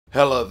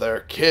Hello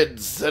there,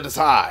 kids. It is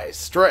I,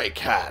 Stray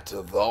Cat,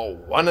 the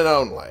one and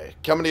only,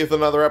 coming to you with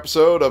another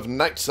episode of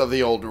Knights of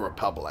the Old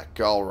Republic.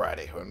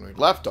 Alrighty, when we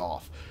left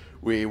off,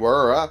 we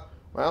were,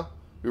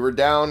 we were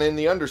down in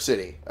the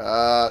Undercity,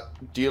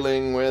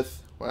 dealing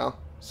with,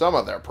 some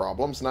of their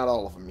problems, not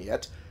all of them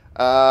yet.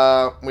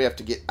 We have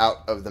to get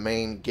out of the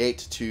main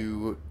gate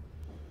to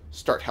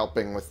start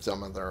helping with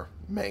some of their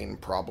main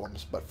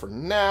problems, but for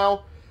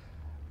now,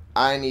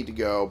 I need to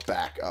go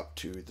back up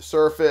to the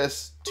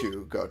surface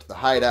to go to the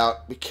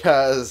hideout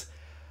because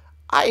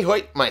I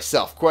hurt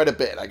myself quite a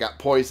bit. I got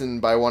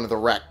poisoned by one of the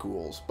rat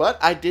ghouls,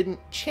 but I didn't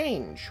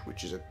change,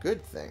 which is a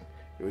good thing.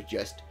 It was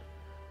just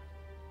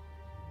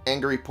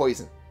angry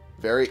poison.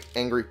 Very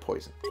angry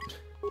poison.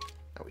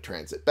 Now we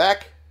transit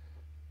back.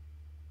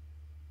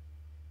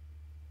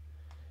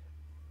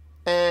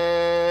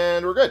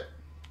 And we're good.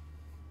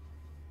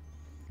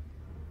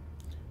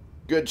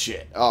 Good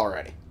shit.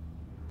 Alrighty.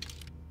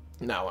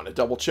 Now I want to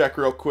double check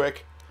real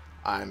quick.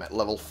 I'm at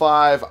level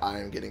 5.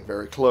 I'm getting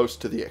very close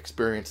to the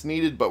experience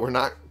needed, but we're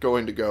not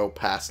going to go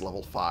past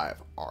level 5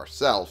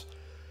 ourselves.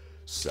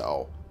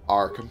 So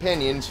our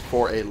companions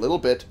for a little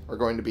bit are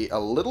going to be a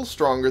little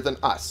stronger than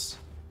us.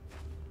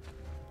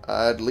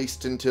 At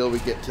least until we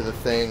get to the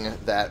thing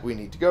that we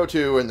need to go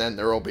to, and then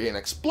there will be an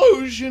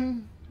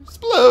explosion.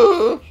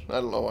 Explode! I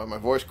don't know why my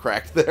voice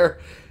cracked there.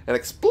 An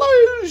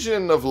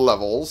explosion of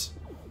levels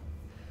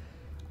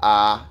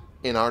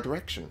in our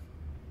direction.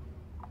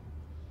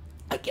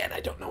 Again, I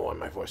don't know why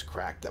my voice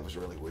cracked. That was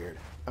really weird.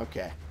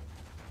 Okay.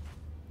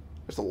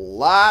 There's a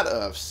lot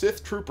of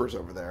Sith troopers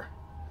over there.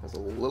 That's a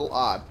little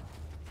odd.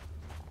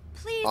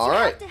 Please, all you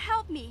right. have to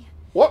help me.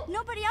 What?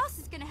 Nobody else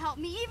is going to help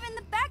me. Even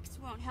the Becks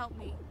won't help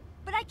me.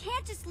 But I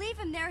can't just leave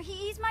him there.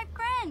 He's my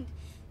friend.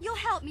 You'll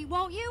help me,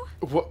 won't you?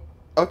 What?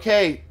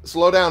 Okay,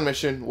 slow down,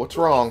 Mission. What's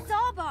wrong? It's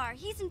Zaalbar.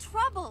 He's in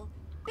trouble.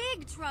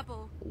 Big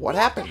trouble. What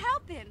we happened?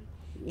 Have to help him.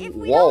 If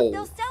we Whoa. don't,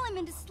 they'll sell him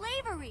into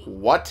slavery.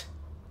 What?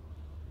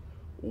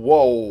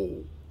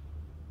 Whoa.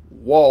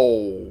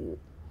 Whoa.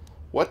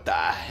 What the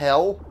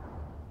hell?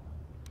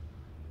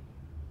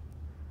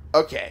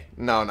 Okay.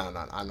 No.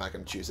 I'm not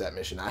going to choose that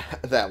mission.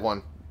 That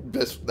one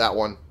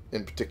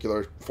in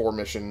particular for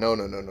mission.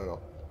 No.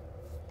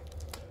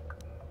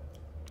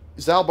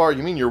 Zaalbar,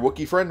 you mean your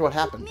Wookiee friend? What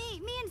happened?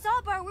 Me and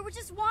Zaalbar, we were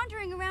just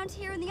wandering around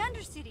here in the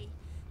Undercity.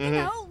 You Mm-hmm.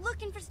 know,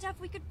 looking for stuff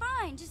we could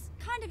find. Just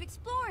kind of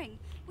exploring.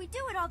 We do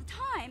it all the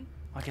time.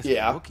 I guess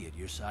Yeah. with Wookiee at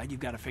your side,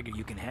 you've got to figure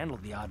you can handle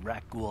the odd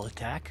rat ghoul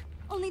attack.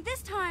 Only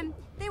this time,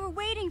 they were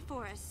waiting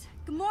for us.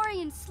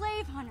 Gamorrean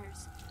slave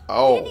hunters.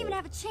 Oh. We didn't even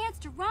have a chance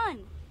to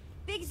run.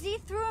 Big Z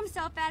threw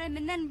himself at him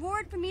and then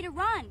roared for me to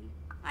run.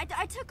 I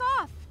took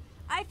off.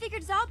 I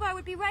figured Zaalbar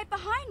would be right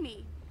behind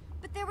me.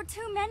 But there were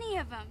too many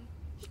of them.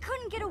 He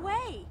couldn't get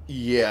away.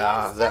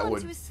 Yeah, that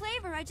would... to a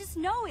slaver, I just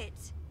know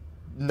it.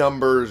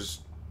 Numbers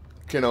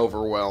can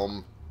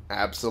overwhelm.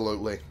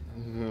 Absolutely.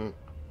 Mm-hmm.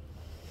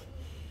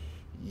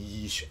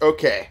 Yeesh.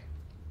 Okay.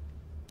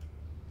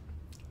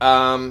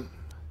 I'm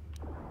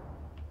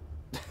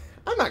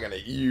not going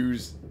to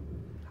use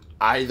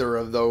either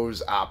of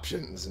those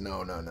options.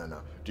 No.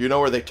 Do you know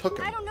where they took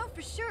him? I don't know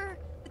for sure,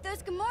 but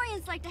those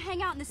Gamorreans like to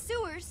hang out in the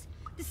sewers.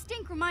 The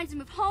stink reminds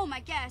them of home, I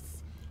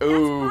guess.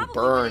 Ooh, That's probably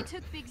burn. where they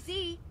took Big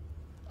Z.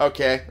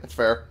 Okay, that's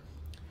fair.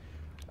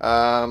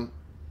 I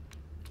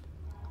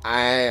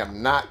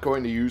am not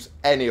going to use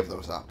any of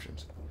those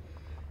options.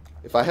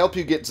 If I help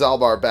you get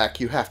Zaalbar back,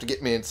 you have to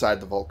get me inside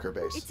the Vulcar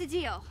base. It's a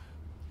deal.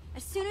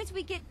 As soon as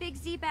we get Big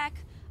Z back,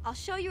 I'll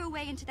show you a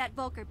way into that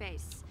Vulcar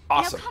base.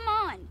 Awesome. Now come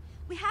on.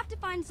 We have to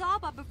find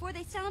Zaalbar before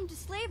they sell him to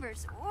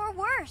slavers, or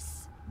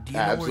worse. Do you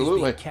know where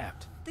Absolutely. he's being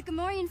kept? The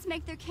Gamorreans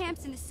make their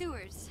camps in the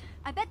sewers.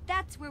 I bet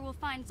that's where we'll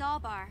find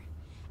Zaalbar.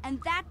 And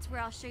that's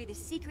where I'll show you the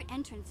secret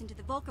entrance into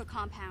the Vulcar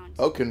compound.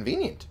 Oh,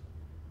 convenient.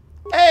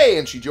 Hey,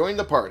 and she joined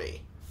the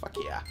party. Fuck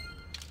yeah.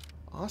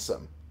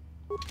 Awesome.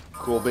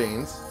 Cool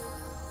beans.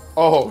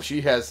 Oh,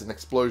 she has an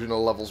explosion of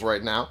levels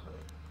right now.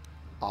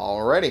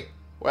 Alrighty.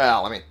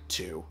 Well, I mean,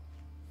 2.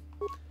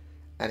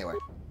 Anyway.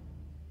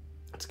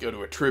 Let's go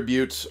to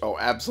attributes. Oh,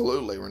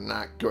 absolutely. We're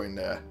not going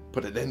to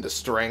put it into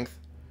strength.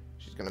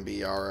 She's going to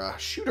be our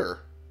shooter.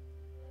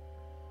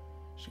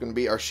 She's going to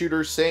be our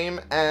shooter, same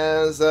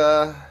as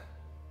Karth.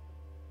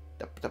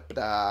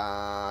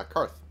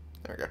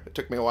 There we go. It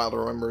took me a while to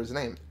remember his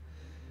name,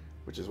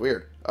 which is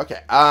weird. Okay.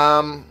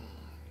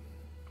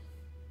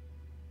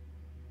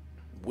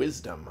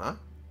 Wisdom, huh?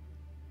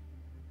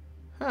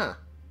 Huh.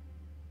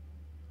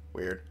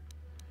 Weird.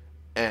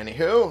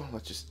 Anywho,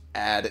 let's just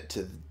add it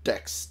to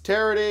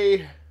dexterity.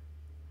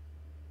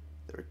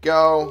 There we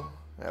go.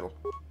 That'll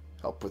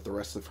help with the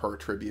rest of her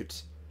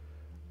attributes.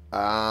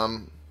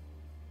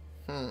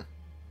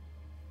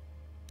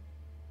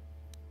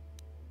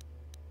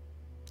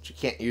 She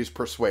can't use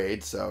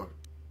persuade, so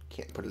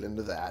can't put it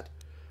into that.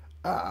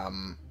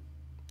 Oh.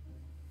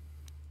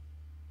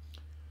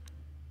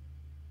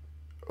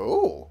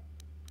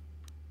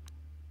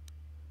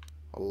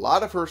 A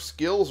lot of her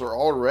skills are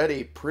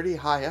already pretty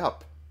high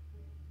up.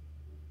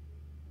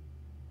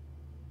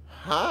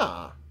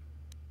 Huh.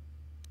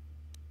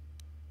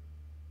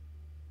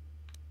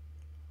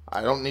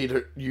 I don't need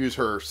to use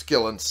her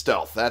skill in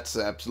stealth. That's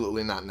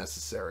absolutely not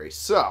necessary.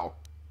 So,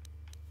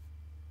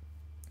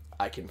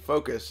 I can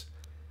focus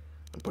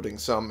on putting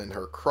some in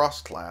her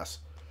cross-class,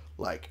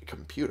 like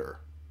computer.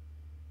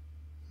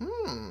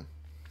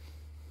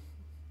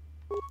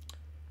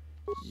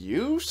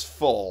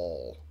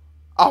 Useful.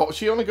 Oh,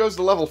 she only goes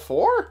to level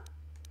 4?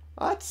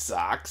 That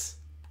sucks.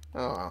 Oh,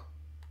 well.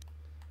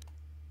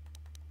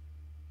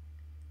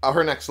 Oh,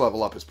 her next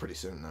level up is pretty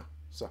soon, though.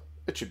 So,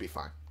 it should be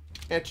fine.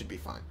 It should be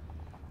fine.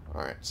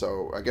 Alright,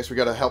 so I guess we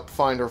gotta help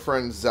find our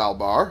friend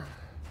Zaalbar.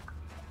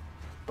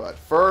 But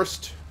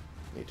first,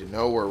 need to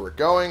know where we're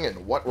going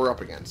and what we're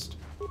up against.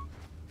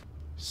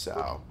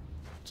 So,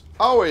 it's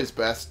always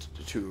best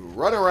to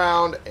run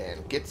around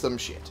and get some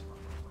shit.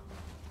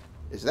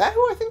 Is that who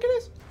I think it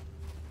is?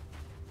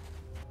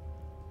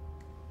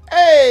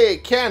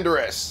 Hey,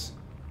 Canderous!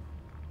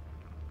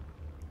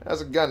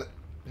 How's it gunning?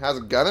 How's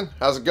it gunning?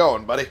 How's it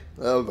going, buddy?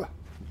 Oh,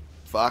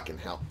 fucking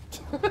hell.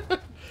 You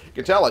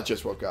can tell I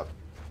just woke up.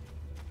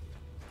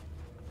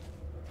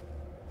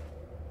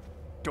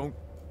 Don't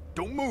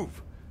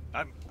move.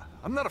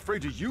 I'm not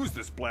afraid to use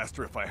this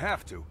blaster if I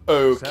have to.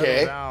 Okay.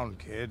 Settle down,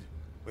 kid.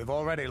 We've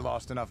already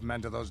lost enough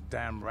men to those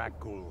damn rat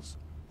ghouls.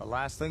 The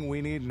last thing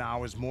we need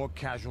now is more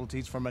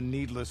casualties from a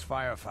needless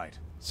firefight.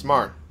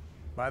 Smart.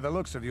 By the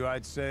looks of you,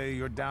 I'd say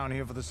you're down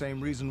here for the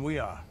same reason we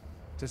are.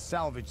 To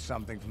salvage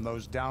something from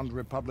those downed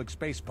Republic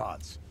space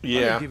pods. Let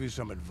Yeah. me give you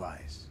some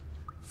advice.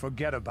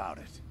 Forget about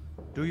it.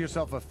 Do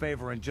yourself a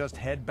favor and just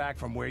head back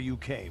from where you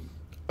came.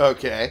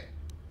 Okay.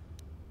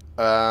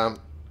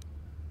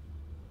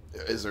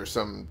 Is there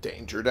some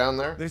danger down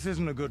there? This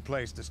isn't a good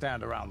place to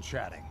stand around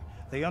chatting.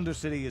 The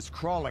Undercity is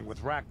crawling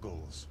with rat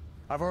ghouls.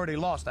 I've already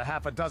lost a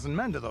half a dozen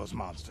men to those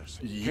monsters.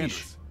 Yeesh.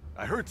 Candace,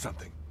 I heard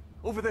something.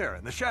 Over there,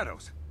 in the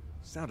shadows.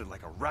 Sounded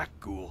like a rat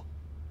ghoul.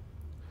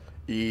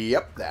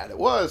 Yep, that it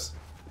was.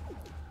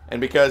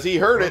 And because he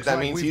heard it, Looks that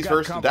like means we've he's got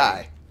first to company.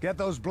 die. Get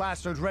those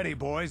blasters ready,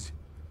 boys.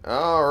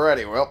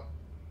 Alrighty, well,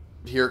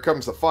 here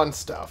comes the fun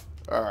stuff.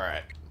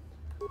 Alright.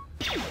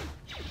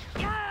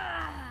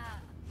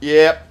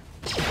 Yep.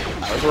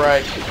 I was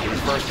right.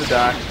 He's first to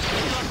die.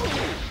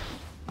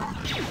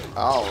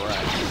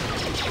 Alright.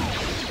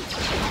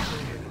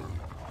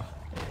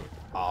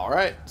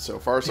 Alright, so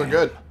far so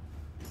good.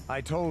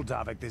 I told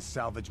Davik this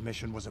salvage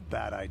mission was a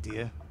bad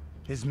idea.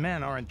 His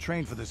men aren't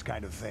trained for this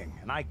kind of thing,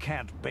 and I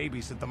can't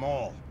babysit them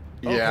all.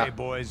 Yeah. Okay,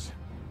 boys.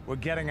 We're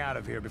getting out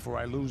of here before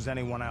I lose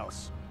anyone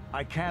else.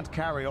 I can't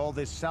carry all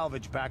this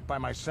salvage back by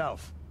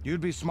myself.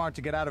 You'd be smart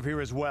to get out of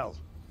here as well.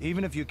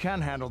 Even if you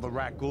can handle the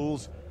rat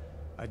ghouls,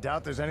 I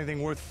doubt there's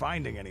anything worth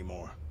finding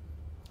anymore.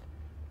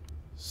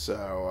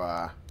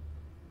 So,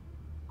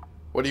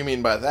 what do you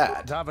mean by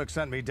that? Davik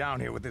sent me down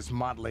here with this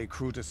motley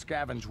crew to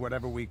scavenge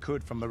whatever we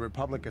could from the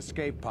Republic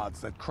escape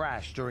pods that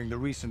crashed during the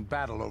recent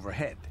battle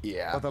overhead.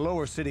 Yeah. But the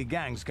lower city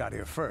gangs got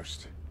here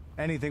first.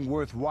 Anything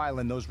worthwhile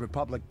in those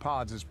Republic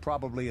pods is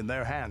probably in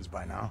their hands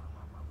by now.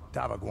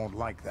 Davik won't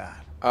like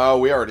that. Oh,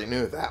 we already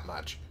knew that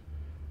much.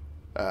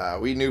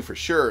 We knew for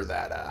sure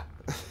that,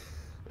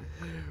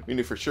 we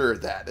knew for sure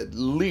that at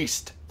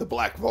least the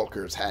Black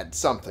Vulkars had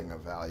something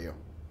of value.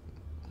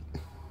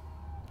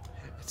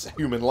 It's a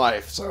human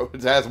life, so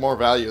it has more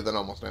value than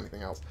almost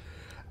anything else.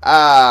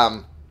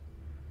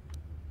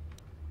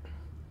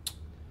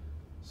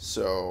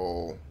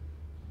 So,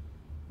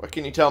 what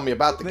can you tell me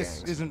about the This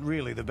gangs? isn't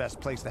really the best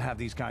place to have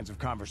these kinds of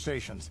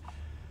conversations.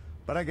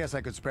 But I guess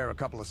I could spare a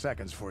couple of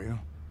seconds for you.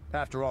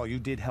 After all, you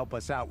did help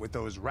us out with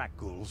those rat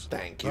ghouls.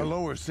 Thank you. The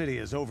lower city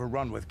is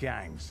overrun with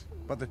gangs,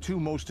 but the two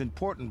most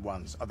important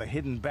ones are the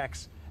Hidden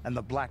Becks and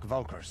the Black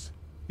Vulkars.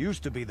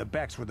 Used to be the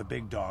Becks were the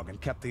big dog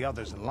and kept the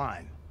others in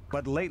line.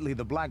 But lately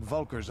the Black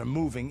Vulkars are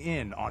moving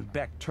in on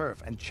Beck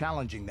turf and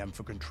challenging them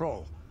for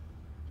control.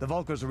 The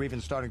Vulkars are even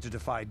starting to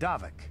defy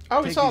Davik. Oh,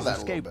 we Take saw these that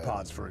a little escape bit.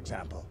 pods, for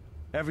example.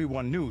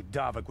 Everyone knew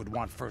Davik would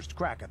want first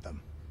crack at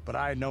them. But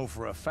I know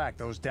for a fact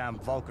those damn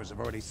Vulkars have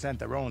already sent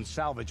their own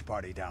salvage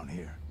party down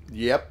here.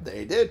 Yep,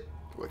 they did.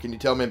 What can you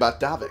tell me about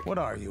Davik? What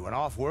are you, an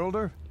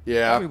off-worlder?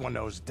 Yeah. Everyone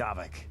knows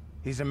Davik.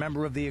 He's a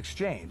member of the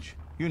Exchange.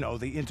 You know,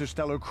 the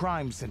interstellar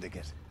crime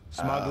syndicate.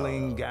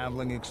 Smuggling,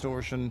 gambling,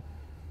 extortion.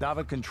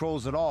 Davik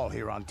controls it all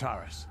here on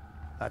Taris.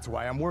 That's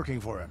why I'm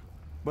working for him.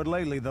 But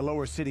lately, the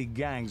lower city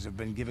gangs have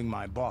been giving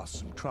my boss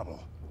some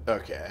trouble.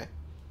 Okay.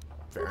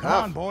 Fair Come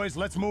enough. on, boys,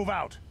 let's move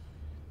out.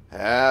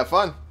 Have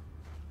fun.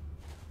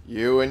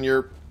 You and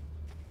your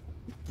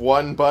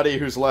one buddy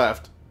who's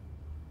left.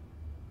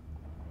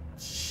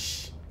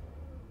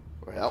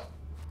 Well.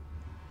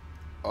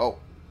 Oh.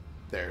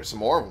 There's some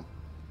more of them.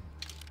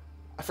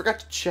 I forgot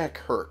to check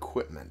her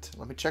equipment.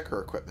 Let me check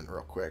her equipment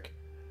real quick.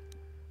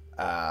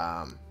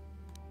 I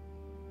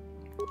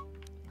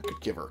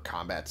could give her a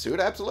combat suit.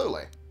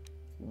 Absolutely.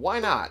 Why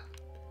not?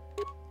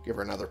 Give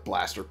her another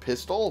blaster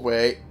pistol.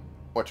 Wait.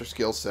 What's her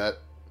skill set?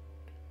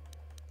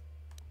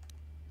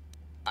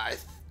 I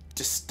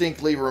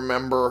distinctly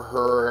remember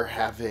her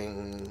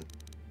having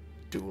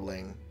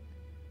dueling.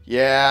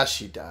 Yeah,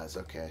 she does.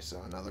 Okay,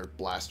 so another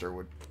blaster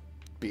would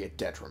be a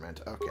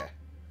detriment. Okay.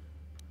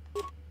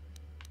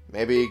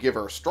 Maybe give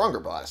her a stronger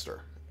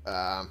blaster.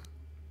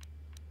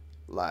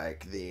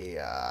 Like the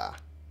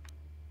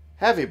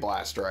heavy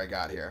blaster I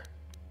got here.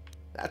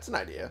 That's an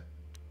idea.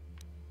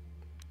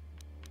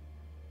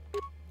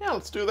 Yeah,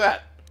 let's do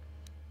that.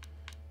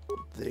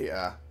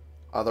 The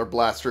other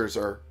blasters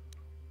are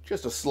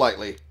just a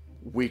slightly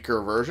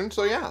weaker version,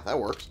 so yeah, that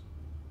works.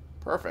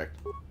 Perfect.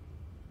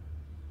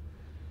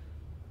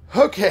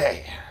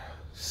 Okay,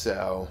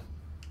 so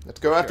let's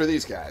go after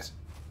these guys.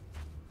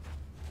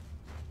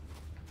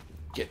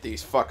 Get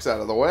these fucks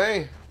out of the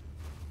way.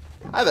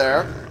 Hi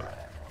there.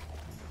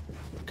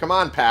 Come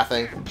on,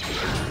 pathing.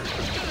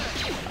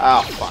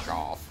 Oh, fuck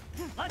off.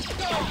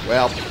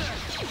 Well.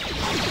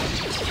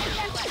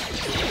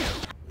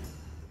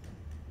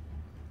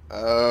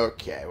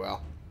 Okay,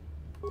 well.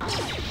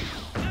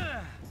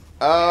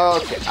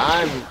 Okay,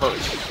 I'm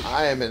hurt.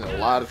 I am in a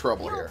lot of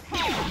trouble here.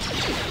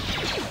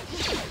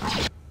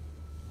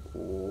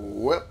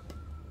 Whoop.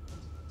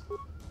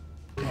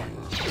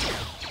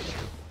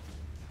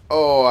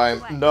 Oh,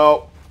 I'm...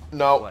 No.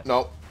 No,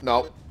 no,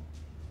 no.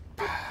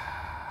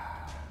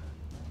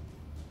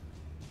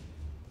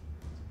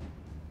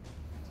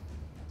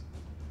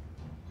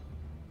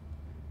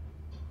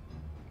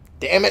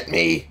 Damn it,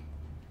 me.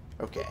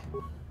 Okay.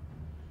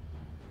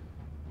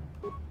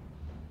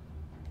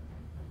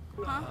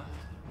 Huh?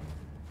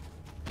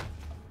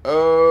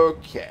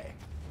 Okay.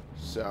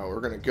 So, we're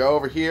gonna go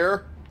over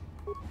here.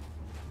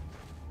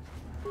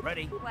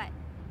 Ready? What?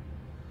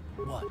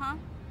 What? Huh?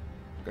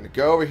 We're gonna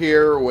go over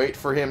here, wait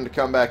for him to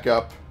come back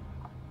up.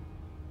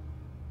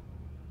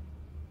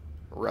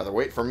 Or rather,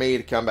 wait for me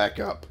to come back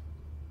up.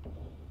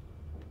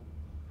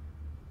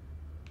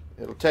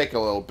 It'll take a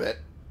little bit,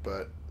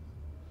 but...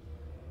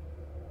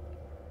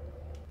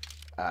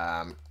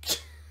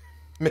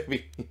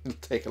 maybe it'll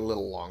take a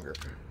little longer.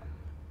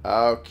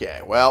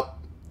 Okay, well,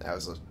 that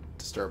was a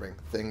disturbing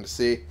thing to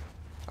see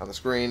on the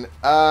screen.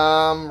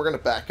 We're gonna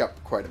back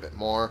up quite a bit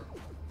more.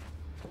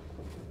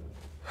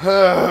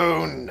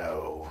 Oh,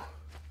 no.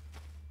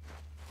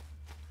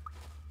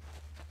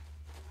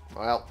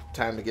 Well,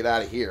 time to get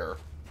out of here.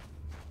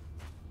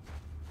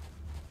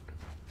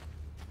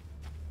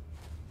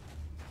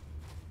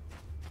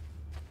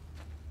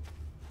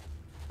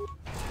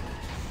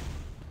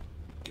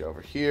 Go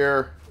over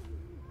here.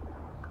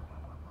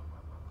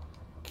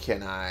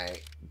 Can I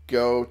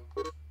go...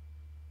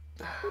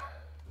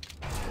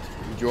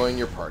 Join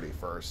your party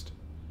first.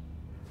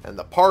 And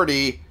the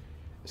party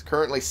is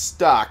currently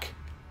stuck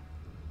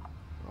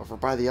over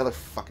by the other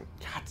fucking...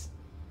 God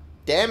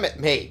damn it,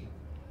 me.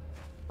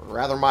 Or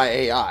rather, my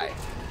AI.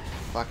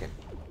 Fucking...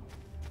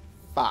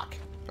 Fuck.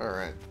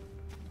 Alright.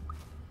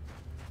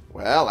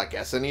 Well, I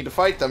guess I need to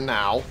fight them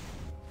now.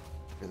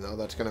 Even though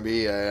that's going to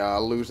be a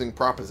losing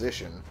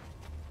proposition.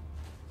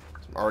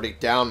 I'm already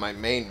down my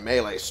main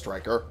melee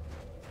striker.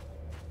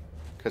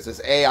 Because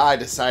his AI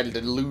decided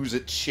to lose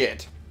its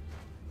shit.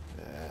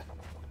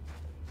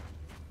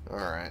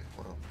 Alright,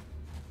 well.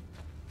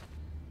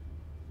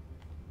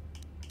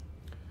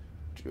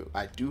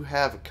 I do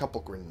have a couple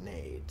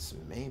grenades.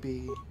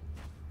 Maybe...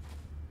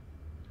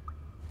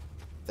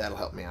 that'll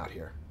help me out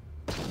here.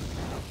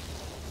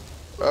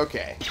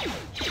 Okay.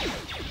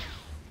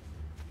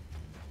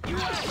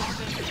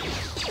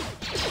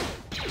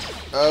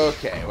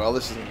 Okay, well,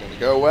 this isn't going to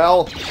go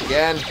well.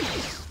 Again.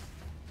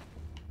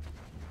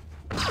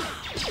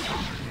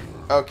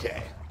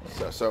 Okay.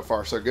 So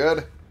far, so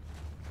good.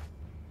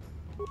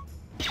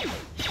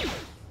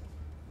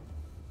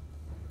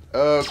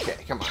 Okay,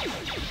 come on.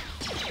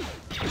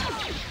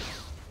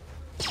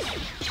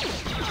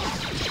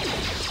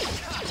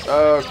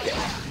 Okay.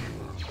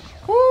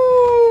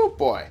 Woo,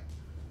 boy.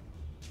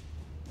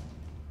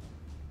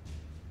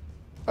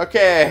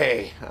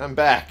 Okay, I'm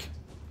back.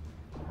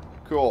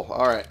 Cool,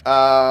 alright.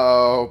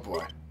 Oh,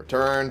 boy.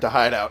 Return to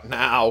hideout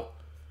now.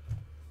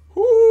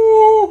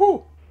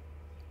 Woo!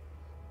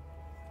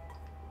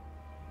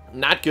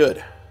 Not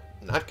good.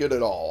 Not good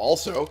at all.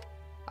 Also,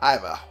 I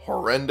have a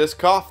horrendous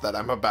cough that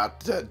I'm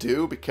about to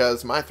do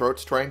because my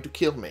throat's trying to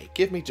kill me.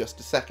 Give me just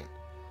a second.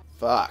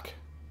 Fuck.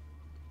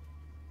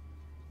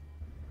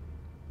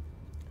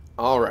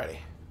 Alrighty.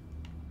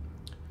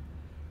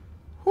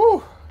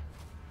 Whew.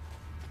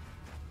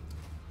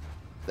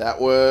 That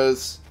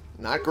was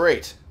not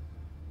great.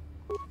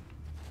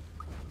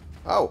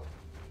 Oh.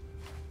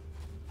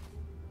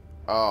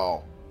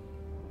 Oh.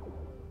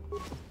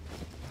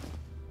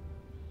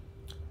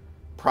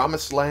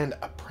 Promised Land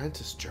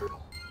Apprentice Journal.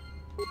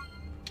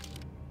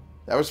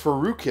 That was for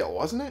Rookhill,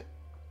 wasn't it?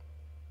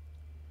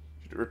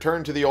 Should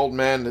return to the old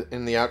man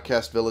in the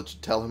outcast village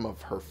to tell him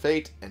of her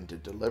fate and to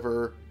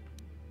deliver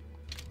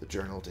the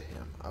journal to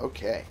him.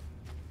 Okay.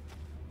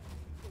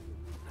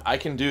 I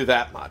can do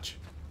that much.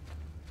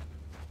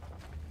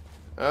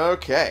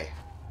 Okay.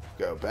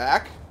 Go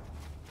back.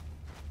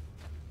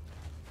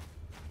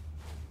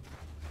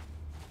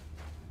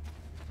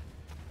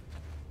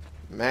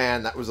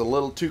 Man, that was a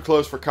little too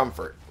close for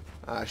comfort.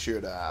 I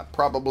should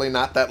probably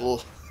not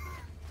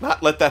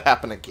let that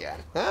happen again.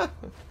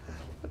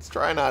 Let's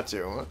try not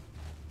to.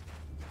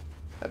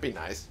 That'd be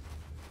nice.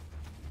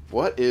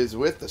 What is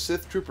with the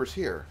Sith troopers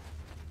here?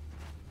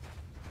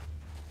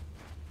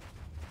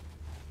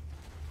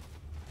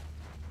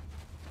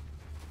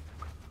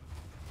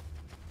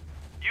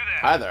 You there?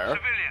 Hi there.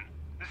 Civilian.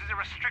 This is a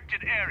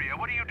restricted area.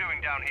 What are you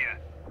doing down here?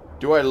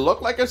 Do I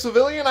look like a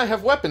civilian? I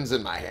have weapons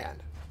in my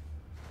hand.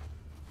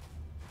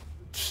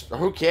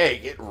 Okay,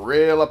 get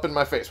real up in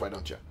my face, why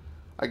don't you?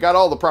 I got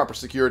all the proper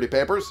security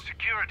papers.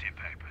 Security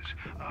papers?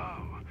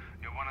 Oh,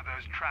 you're one of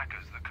those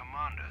trackers the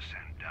commander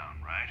sent down,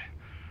 right?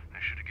 They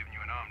should have given you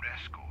an armed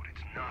escort.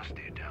 It's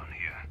nasty down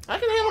here. I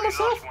can handle We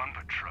myself. lost one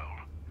patrol.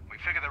 We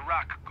figure the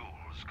Rak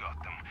ghouls got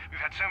them.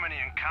 We've had so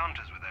many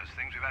encounters with those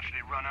things, we've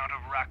actually run out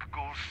of Rak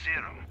ghoul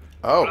serum.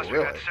 Oh, Plus,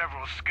 really? we've had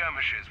several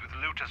skirmishes with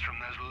looters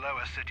from those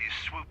lower city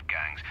swoop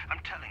gangs.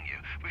 I'm telling you,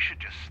 we should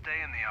just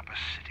stay in the upper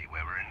city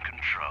where we're in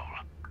control.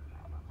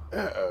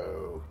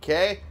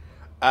 Okay.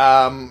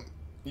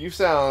 You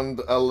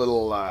sound a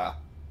little,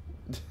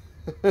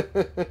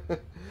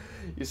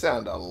 you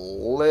sound a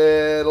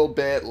little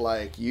bit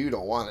like you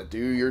don't want to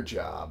do your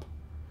job.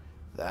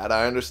 That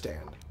I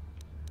understand.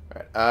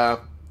 Alright,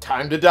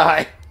 time to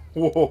die.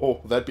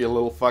 Whoa, that'd be a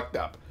little fucked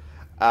up.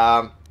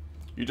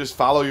 You just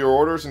follow your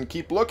orders and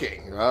keep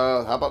looking.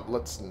 How about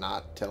let's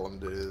not tell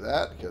him to do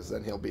that, because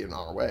then he'll be in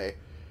our way.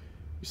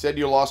 You said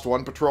you lost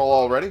one patrol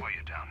already? Why are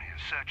you down here?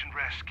 Search and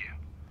rescue.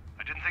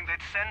 I didn't think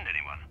they'd send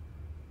anyone.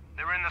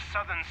 They were in the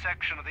southern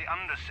section of the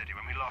Undercity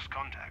when we lost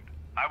contact.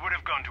 I would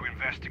have gone to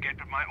investigate,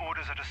 but my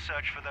orders are to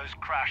search for those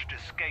crashed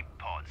escape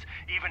pods,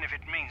 even if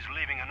it means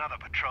leaving another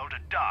patrol to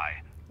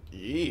die.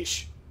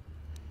 Yeesh.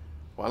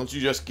 Why don't you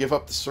just give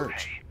up the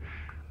search? Hey,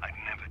 I'd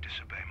never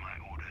disobey my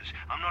orders.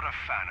 I'm not a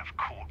fan of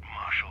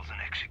court-martials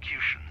and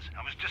executions.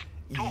 I was just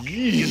talking,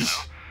 you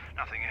know.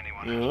 Nothing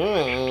anyone has to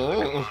mention to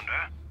the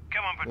commander.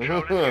 Come on,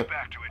 patrol, let's get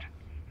back to it.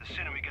 The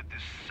sooner we get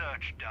this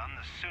search done,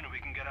 the sooner we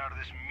can get out of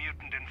this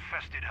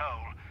mutant-infested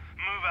hole.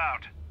 Move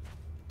out.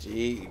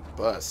 Gee,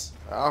 bus.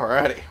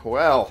 Alrighty.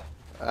 Well,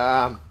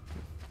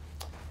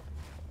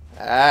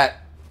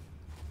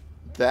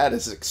 that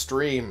is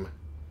extreme.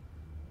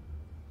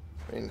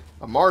 I mean,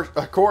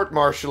 a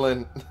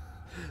court-martialing,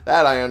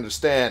 that I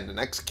understand. An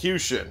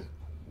execution.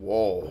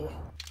 Whoa.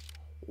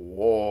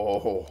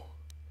 Whoa.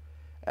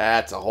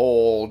 That's a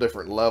whole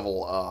different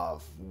level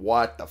of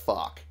what the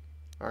fuck.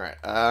 Alright,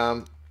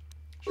 I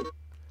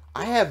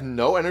have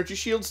no energy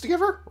shields to give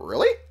her?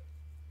 Really?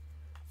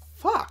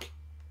 Fuck.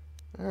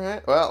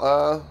 Alright,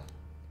 well,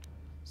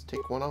 let's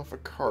take one off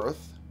of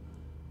Karth.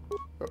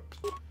 Oops.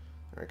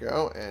 There we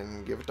go,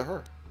 and give it to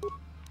her.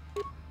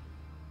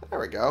 There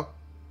we go.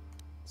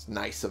 It's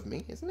nice of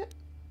me, isn't it?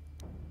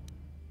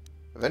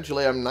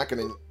 Eventually, I'm not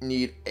going to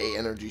need a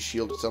energy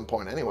shield at some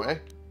point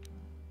anyway.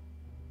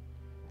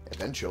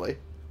 Eventually.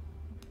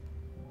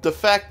 The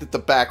fact that the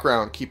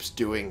background keeps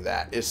doing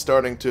that is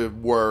starting to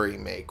worry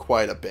me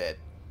quite a bit.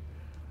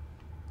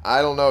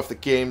 I don't know if the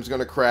game's going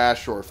to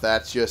crash or if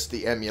that's just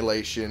the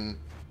emulation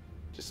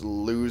just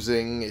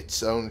losing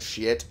its own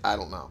shit. I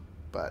don't know,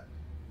 but...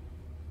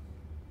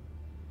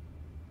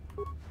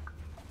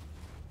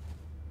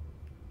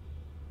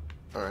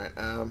 Alright,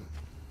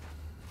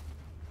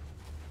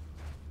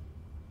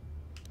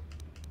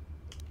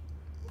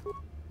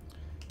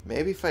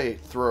 maybe if I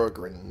throw a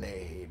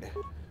grenade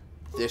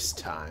this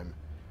time,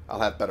 I'll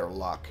have better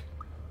luck.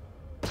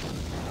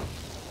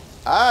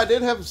 I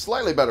did have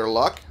slightly better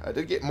luck. I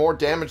did get more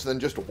damage than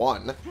just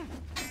one.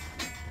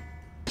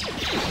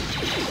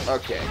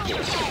 Okay, cool.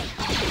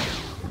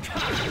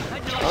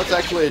 That's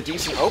actually a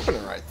decent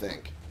opener, I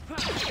think.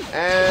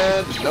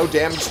 And no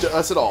damage to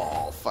us at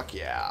all. Fuck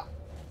yeah.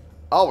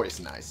 Always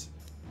nice.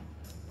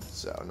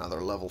 So,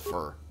 another level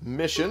for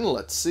mission.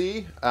 Let's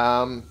see.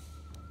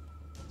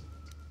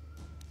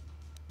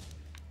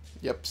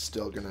 Yep,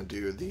 still gonna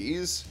do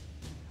these.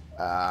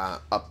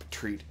 Up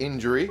treat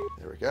injury.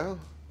 There we go.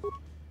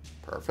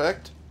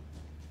 Perfect.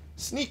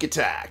 Sneak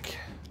attack.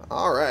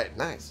 Alright,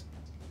 nice.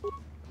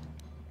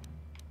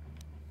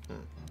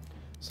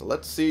 So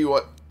let's see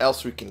what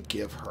else we can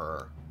give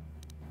her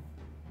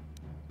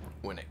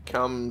when it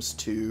comes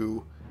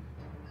to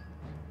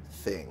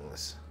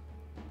things.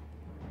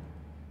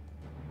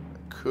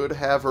 Could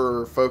have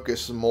her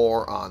focus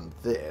more on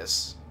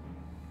this.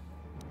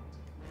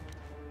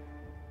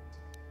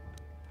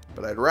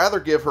 But I'd rather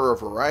give her a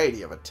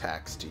variety of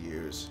attacks to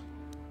use.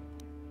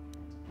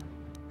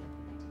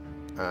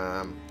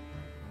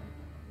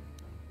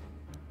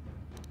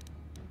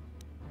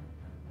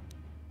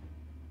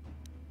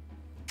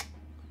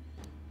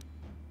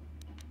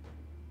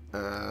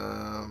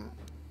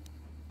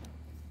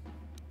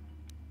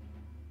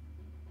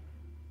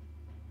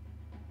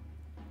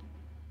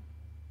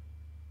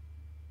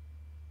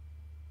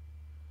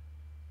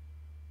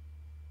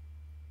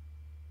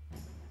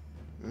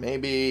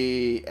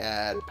 Maybe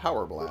add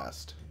Power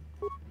Blast.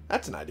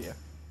 That's an idea.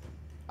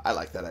 I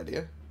like that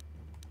idea.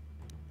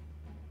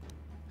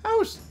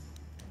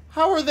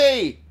 How are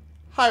they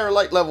higher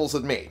light levels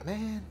than me?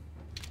 Man.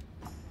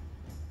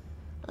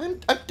 I'm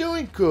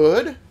doing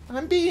good.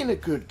 I'm being a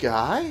good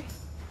guy.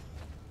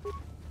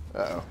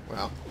 Uh-oh.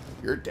 Well,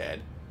 you're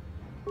dead.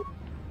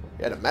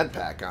 You had a med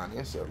pack on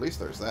you, so at least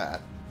there's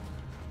that.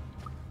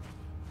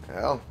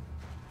 Well.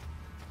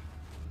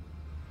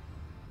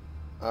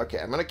 Okay,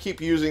 I'm going to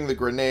keep using the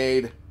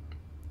grenade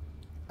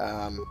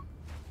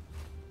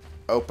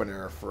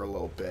opener for a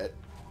little bit.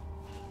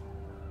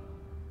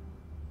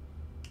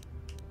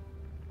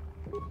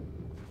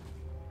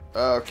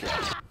 Okay.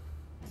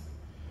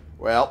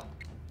 Well,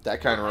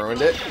 that kind of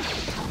ruined it.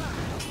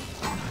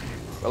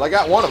 Well, I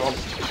got one of them.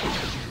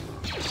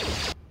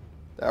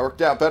 That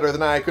worked out better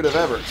than I could have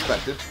ever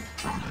expected.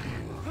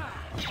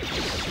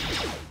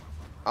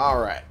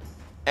 Alright.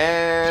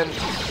 And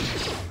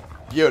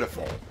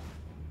beautiful.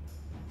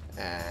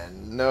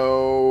 And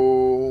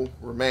no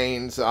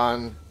remains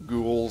on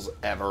ghouls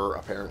ever,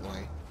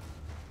 apparently.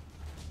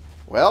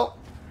 Well,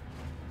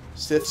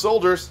 Sith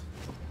soldiers.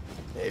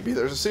 Maybe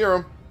there's a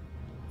serum.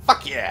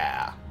 Fuck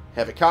yeah!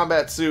 Heavy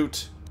combat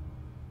suit.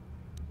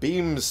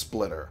 Beam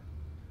splitter.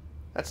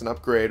 That's an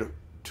upgrade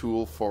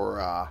tool for,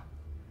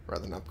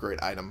 rather an upgrade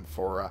item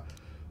for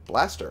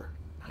blaster.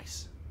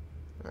 Nice.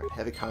 Alright,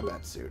 heavy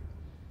combat suit.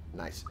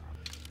 Nice.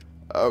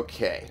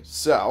 Okay,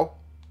 so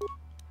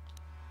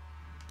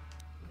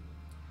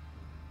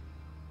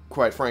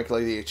quite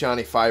frankly, the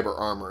Achani fiber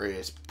armor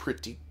is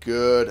pretty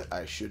good.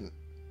 I shouldn't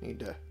need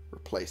to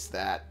replace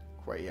that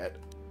quite yet.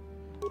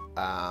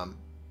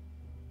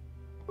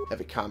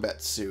 Heavy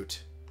combat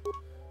suit.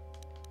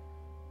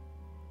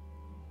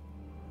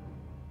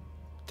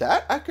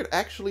 That I could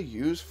actually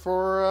use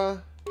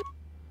for,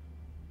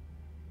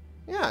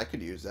 yeah, I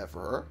could use that for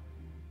her.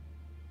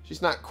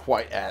 She's not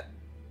quite at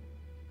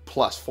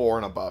 +4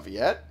 and above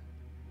yet.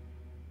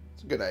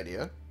 It's a good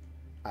idea,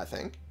 I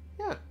think.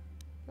 Yeah,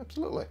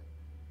 absolutely.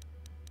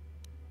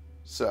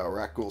 So,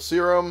 Rakghoul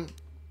Serum.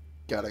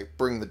 Gotta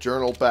bring the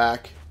journal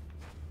back.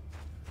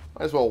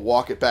 Might as well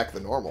walk it back the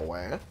normal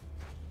way, huh?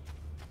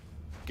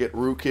 Get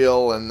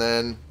Rookil and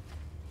then...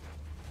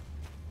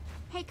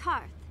 Hey,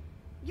 Karth.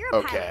 You're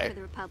a pilot for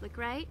the Republic,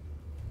 right?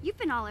 You've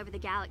been all over the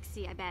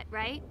galaxy, I bet,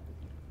 right?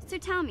 So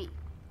tell me,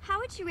 how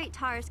would you rate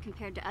Taurus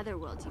compared to other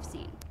worlds you've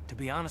seen? To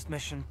be honest,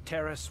 Mission,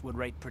 Terrace would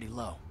rate pretty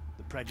low.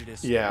 The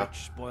prejudice, the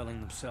rich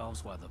spoiling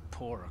themselves while the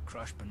poor are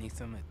crushed beneath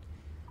them.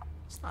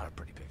 It's not a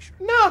pretty picture.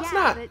 No, it's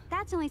not. But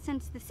that's only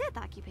since the Sith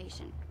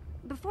occupation.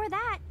 Before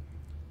that,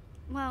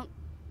 well,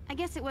 I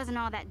guess it wasn't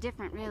all that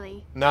different,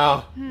 really.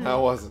 No, no,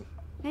 it wasn't.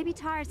 Maybe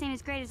Taurus ain't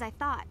as great as I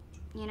thought,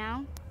 you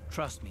know?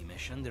 Trust me,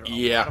 Mission, there are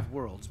a lot of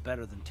worlds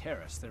better than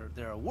Terrace.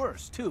 There are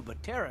worse, too,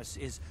 but Terrace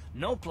is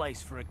no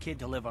place for a kid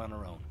to live on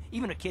her own.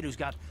 Even a kid who's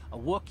got a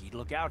Wookiee to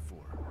look out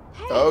for.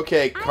 Hey,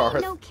 okay,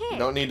 Karth. No kid. You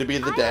don't need to be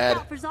the I dad.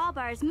 look out for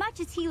Zaalbar as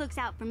much as he looks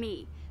out for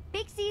me.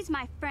 Big Z's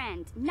my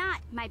friend, not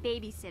my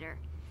babysitter.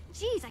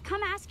 Jeez, I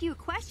come ask you a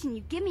question,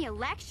 you give me a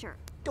lecture.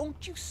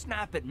 Don't you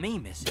snap at me,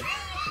 Missy.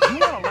 You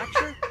want a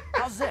lecture?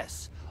 How's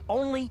this?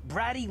 Only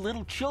bratty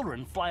little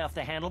children fly off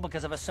the handle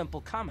because of a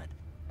simple comment.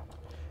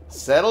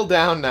 Settle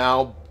down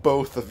now,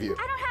 both of you.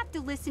 I don't have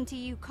to listen to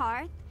you,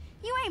 Karth.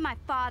 You ain't my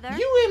father.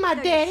 You ain't my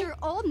daddy. You're sure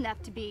old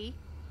enough to be.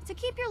 So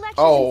keep your lectures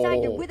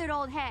inside your withered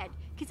old head.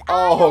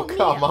 Oh,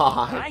 come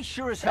on. I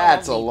sure as hell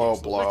That's a don't need low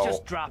this. blow. Let's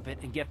just drop it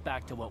and get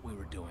back to what we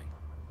were doing.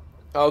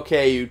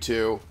 Okay, you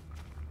two.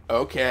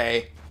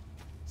 Okay.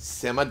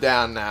 Simmer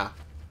down now.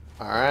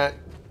 Alright?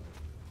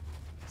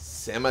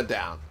 Simmer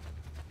down.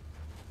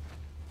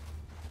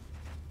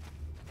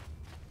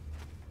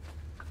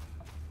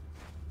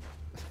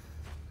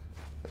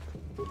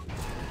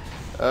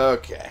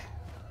 Okay.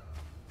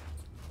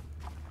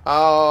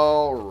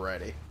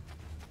 Alrighty.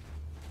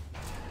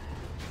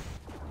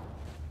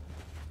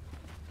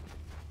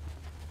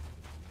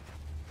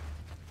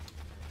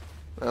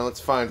 Now let's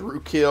find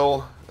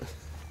Rookil.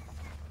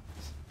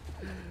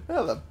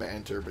 Oh, the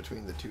banter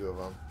between the two of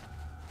them.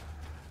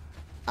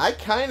 I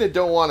kind of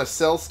don't want to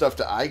sell stuff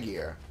to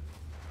Igear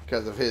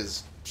because of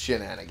his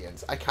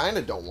shenanigans. I kind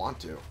of don't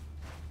want to.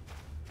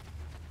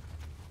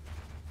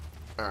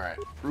 Alright,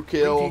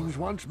 Rookil. Greetings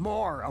once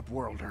more,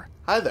 Upworlder.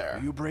 Hi there.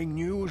 Do you bring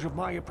news of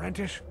my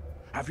apprentice?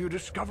 Have you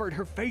discovered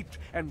her fate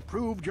and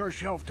proved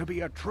yourself to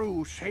be a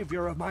true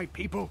savior of my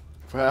people?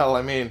 Well,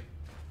 I mean,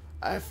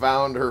 I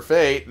found her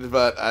fate,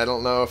 but I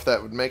don't know if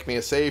that would make me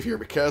a savior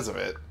because of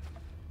it.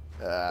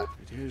 It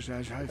is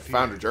as I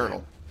found her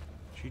journal.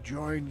 She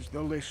joins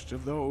the list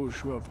of those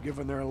who have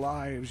given their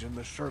lives in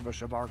the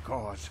service of our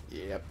cause.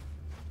 Yep.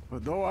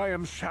 But though I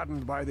am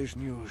saddened by this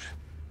news,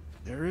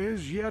 there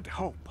is yet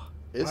hope.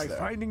 By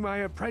finding my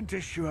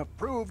apprentice, you have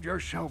proved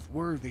yourself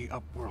worthy,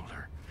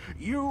 Upworlder.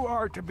 You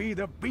are to be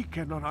the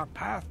beacon on our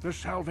path to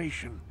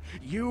salvation.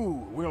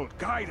 You will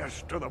guide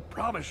us to the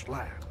promised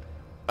land.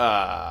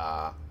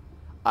 I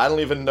don't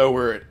even know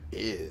where it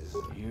is.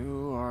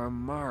 You are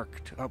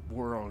marked,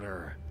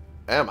 Upworlder.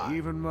 Am I?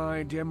 Even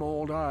my dim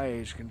old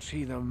eyes can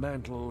see the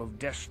mantle of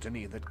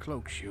destiny that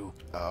cloaks you.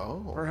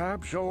 Oh.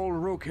 Perhaps old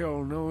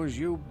Rookil knows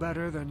you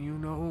better than you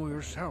know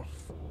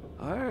yourself.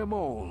 I am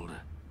old.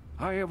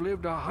 I have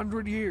lived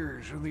 100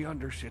 years in the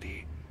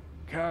Undercity,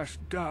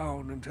 cast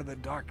down into the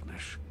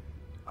darkness.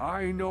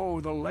 I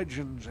know the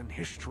legends and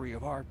history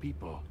of our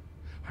people,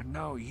 and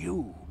now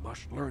you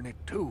must learn it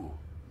too.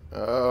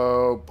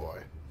 Oh, boy.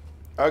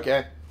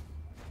 Okay.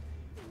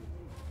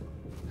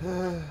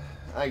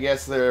 I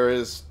guess there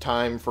is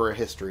time for a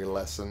history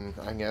lesson,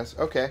 I guess.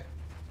 Okay.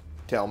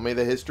 Tell me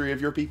the history of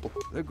your people.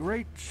 The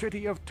great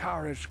city of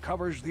Taris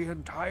covers the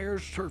entire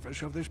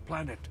surface of this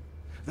planet.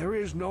 There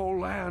is no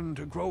land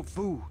to grow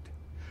food.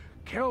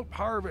 Kelp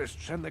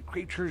harvests and the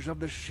creatures of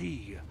the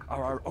sea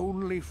are our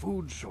only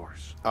food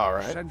source. All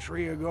right. A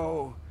century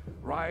ago,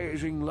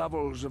 rising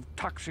levels of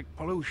toxic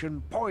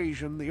pollution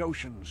poisoned the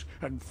oceans,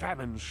 and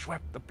famine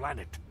swept the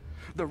planet.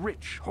 The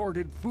rich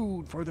hoarded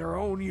food for their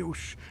own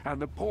use,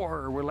 and the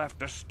poor were left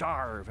to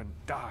starve and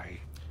die.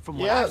 From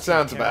Yeah, it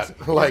sounds about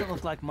it like doesn't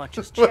look like much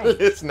has what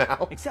changed. it is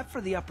now. Except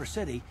for the upper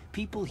city,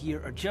 people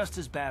here are just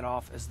as bad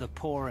off as the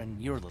poor in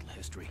your little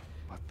history.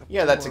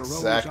 Yeah, that's Poor rose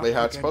exactly up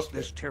how it's against supposed to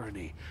this be.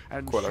 tyranny,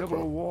 and Quote, civil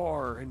unquote.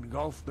 war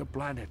engulfed the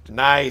planet.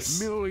 Nice.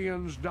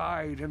 Millions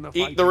died in the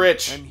Eat fight, the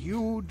rich. and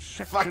huge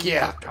sections Fuck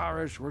yeah. of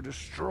Taris were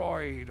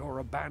destroyed or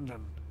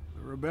abandoned.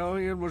 The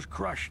rebellion was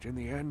crushed in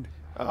the end.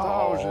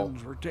 Oh.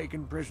 Thousands were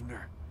taken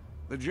prisoner.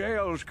 The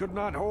jails could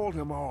not hold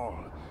them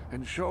all,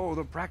 and so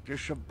the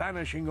practice of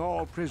banishing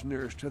all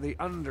prisoners to the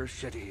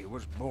Undercity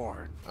was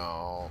born.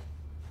 Oh.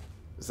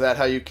 Is that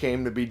how you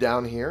came to be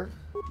down here?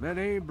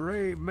 Many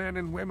brave men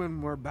and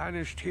women were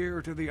banished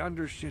here to the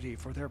Undercity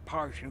for their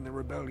part in the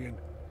rebellion.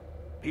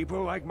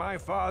 People like my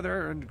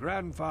father and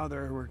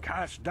grandfather were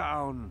cast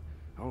down,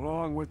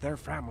 along with their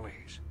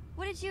families.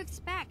 What did you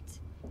expect?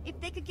 If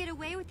they could get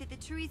away with it, the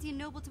Teresian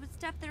nobles would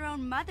stuff their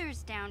own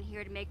mothers down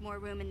here to make more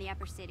room in the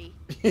upper city.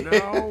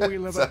 Now we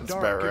live a Sounds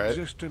dark about right.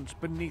 existence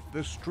beneath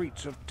the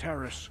streets of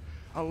Taris.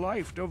 A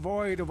life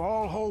devoid of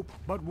all hope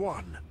but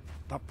one,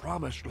 the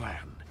Promised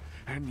Land.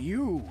 And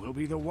you will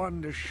be the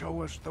one to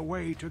show us the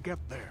way to get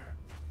there.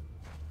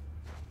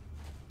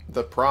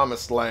 The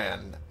Promised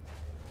Land.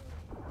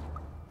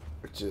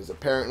 Which is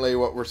apparently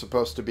what we're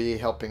supposed to be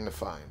helping to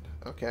find.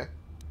 Okay.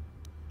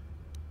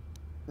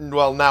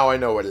 Well, now I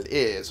know what it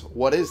is.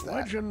 What is that?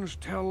 Legends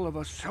tell of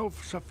a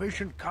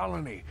self-sufficient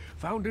colony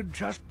founded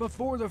just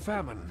before the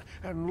famine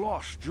and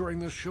lost during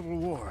the Civil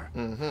War.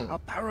 A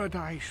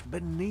paradise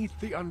beneath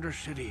the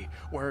Undercity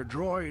where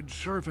droid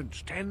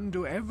servants tend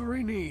to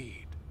every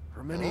need.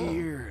 For many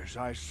years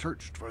I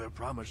searched for the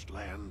Promised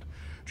Land,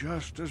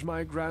 just as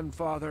my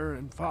grandfather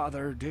and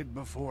father did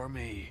before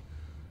me.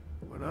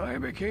 When I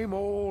became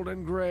old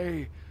and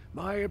gray,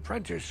 my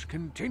apprentice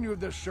continued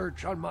the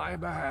search on my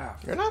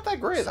behalf. You're not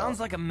that great, Sounds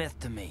though. like a myth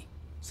to me.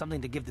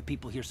 Something to give the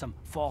people here some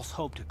false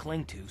hope to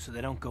cling to so they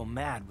don't go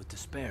mad with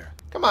despair.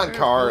 Come I on, have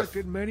Karth.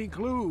 collected many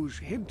clues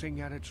hinting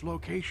at its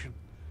location.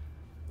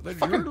 The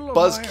Fucking journal of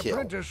my buzzkill.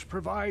 apprentice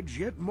provides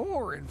yet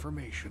more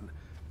information.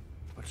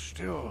 But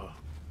still,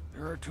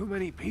 there are too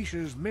many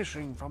pieces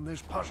missing from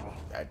this puzzle.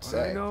 I'd But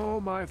say. I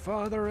know my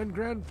father and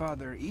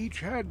grandfather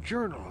each had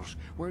journals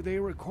where they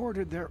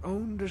recorded their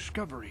own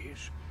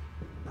discoveries.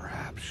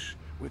 Perhaps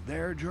with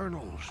their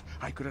journals,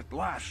 I could at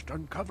last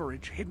uncover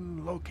its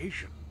hidden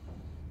location.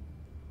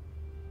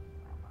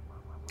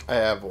 I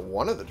have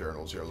one of the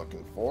journals you're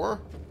looking for.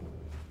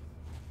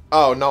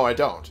 Oh, no, I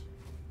don't.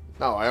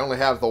 No, I only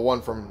have the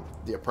one from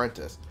The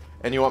Apprentice.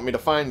 And you want me to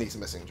find these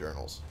missing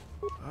journals?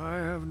 I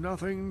have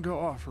nothing to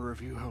offer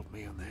if you help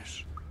me in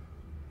this.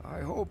 I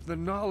hope the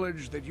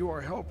knowledge that you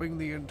are helping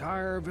the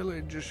entire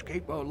village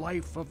escape a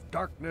life of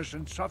darkness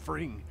and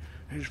suffering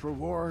is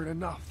reward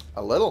enough.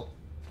 A little.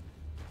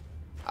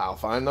 I'll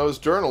find those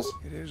journals.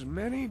 It is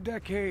many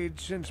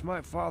decades since my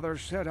father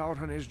set out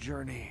on his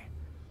journey,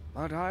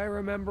 but I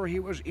remember he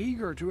was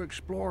eager to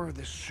explore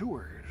the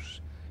sewers.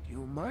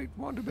 You might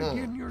want to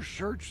begin your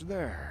search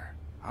there.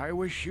 I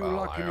wish you Well,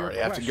 luck I in your already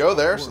have to quest go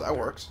there, so upward. that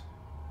works.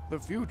 The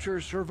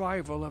future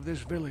survival of this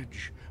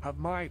village, of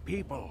my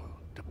people,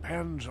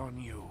 depends on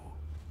you.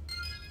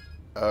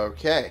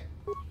 Okay.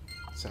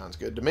 Sounds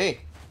good to me.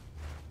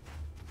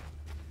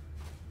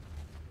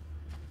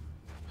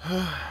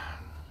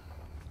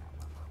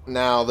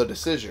 Now, the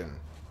decision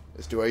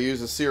is, do I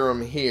use a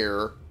serum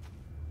here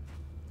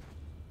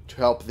to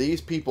help these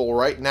people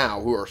right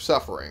now who are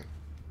suffering?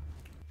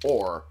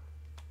 Or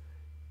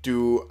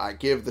do I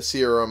give the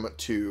serum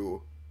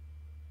to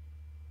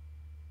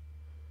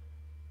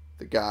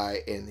the guy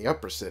in the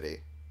upper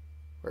city?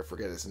 I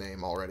forget his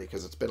name already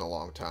because it's been a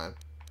long time.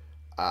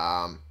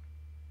 Of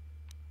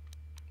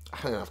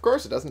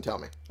course, it doesn't tell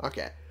me.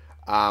 Okay.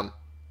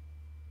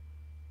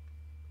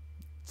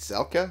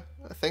 Selka,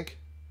 I think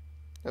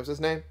that was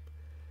his name.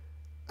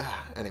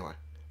 Anyway,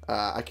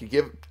 I could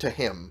give it to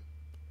him,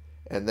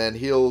 and then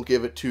he'll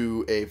give it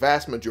to a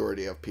vast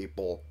majority of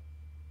people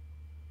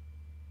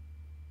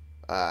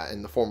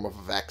in the form of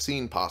a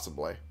vaccine,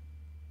 possibly.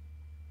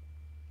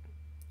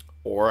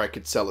 Or I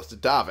could sell it to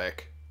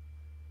Davik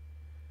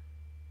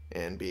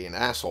and be an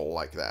asshole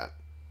like that.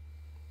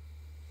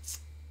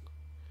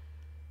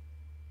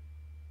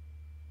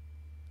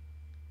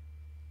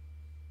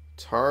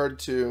 It's hard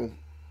to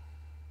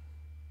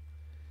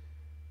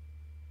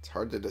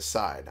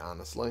decide,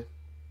 honestly.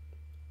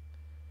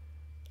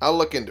 I'll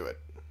look into it.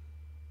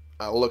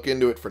 I'll look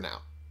into it for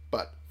now.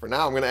 But for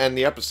now, I'm going to end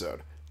the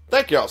episode.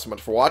 Thank you all so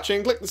much for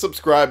watching. Click the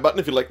subscribe button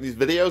if you like these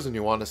videos and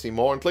you want to see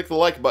more, and click the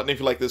like button if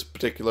you like this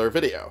particular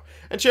video.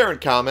 And share and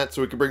comment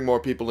so we can bring more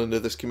people into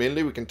this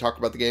community. We can talk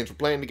about the games we're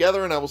playing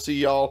together, and I will see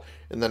y'all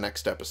in the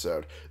next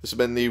episode. This has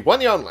been the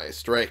one and only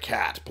Stray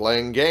Cat,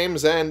 playing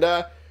games and,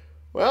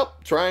 well,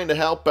 trying to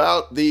help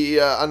out the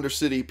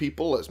Undercity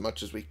people as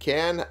much as we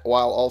can,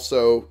 while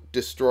also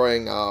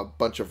destroying a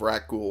bunch of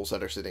rat ghouls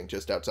that are sitting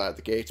just outside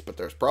the gates, but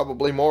there's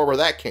probably more where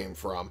that came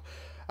from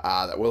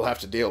that we'll have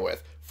to deal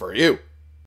with for you.